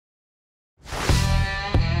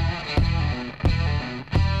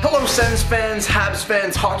Hello Sens fans, Habs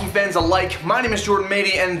fans, hockey fans alike, my name is Jordan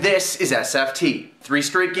Mady and this is SFT. 3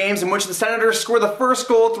 straight games in which the Senators score the first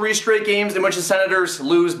goal, 3 straight games in which the Senators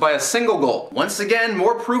lose by a single goal. Once again,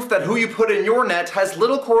 more proof that who you put in your net has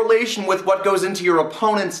little correlation with what goes into your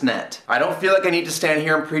opponent's net. I don't feel like I need to stand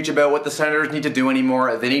here and preach about what the Senators need to do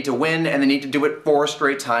anymore. They need to win, and they need to do it 4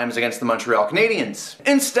 straight times against the Montreal Canadiens.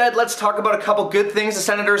 Instead, let's talk about a couple good things the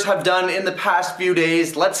Senators have done in the past few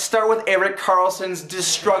days. Let's start with Erik Karlsson's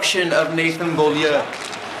destruction of Nathan Beaulieu.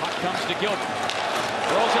 Puck comes to Gilbert.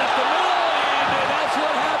 Rolls it up the middle, and that's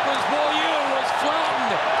what happens. Beaulieu was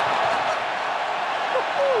flattened.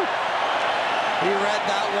 He read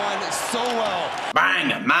that one so well.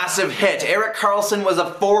 Bang! Massive hit. Erik Karlsson was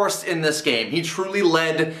a force in this game. He truly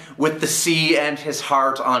led with the sea and his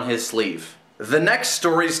heart on his sleeve. The next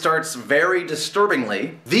story starts very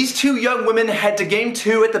disturbingly. These 2 young women head to Game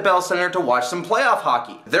 2 at the Bell Center to watch some playoff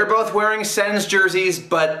hockey. They're both wearing Sens jerseys,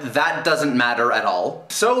 but that doesn't matter at all.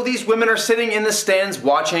 So these women are sitting in the stands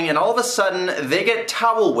watching, and all of a sudden they get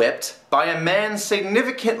towel whipped by a man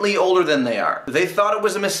significantly older than they are. They thought it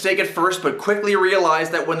was a mistake at first, but quickly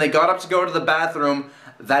realized that when they got up to go to the bathroom,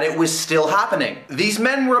 that it was still happening. These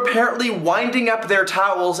men were apparently winding up their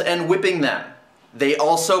towels and whipping them. They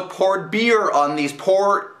also poured beer on these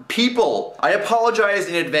poor people. I apologize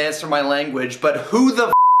in advance for my language, but who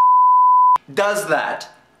the does that?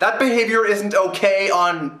 That behavior isn't okay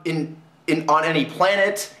on any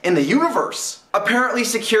planet in the universe. Apparently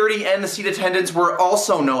security and the seat attendants were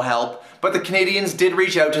also no help, but the Canadiens did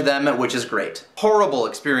reach out to them, which is great. Horrible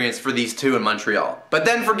experience for these 2 in Montreal. But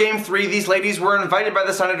then for Game 3, these ladies were invited by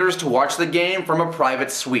the Senators to watch the game from a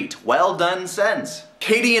private suite. Well done, Sens.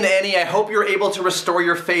 Katie and Annie, I hope you're able to restore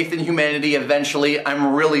your faith in humanity eventually.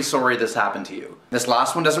 I'm really sorry this happened to you. This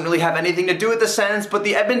last one doesn't really have anything to do with the Sens, but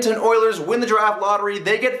the Edmonton Oilers win the draft lottery.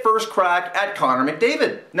 They get first crack at Connor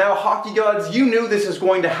McDavid. Now, hockey gods, you knew this was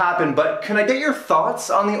going to happen, but can I get your thoughts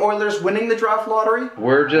on the Oilers winning the draft lottery?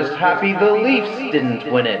 We're just happy the Leafs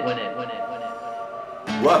didn't win it.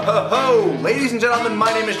 Whoa-ho-ho! Ladies and gentlemen,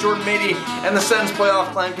 my name is Jordan Mady, and the Sens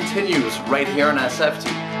playoff climb continues right here on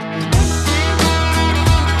SFT.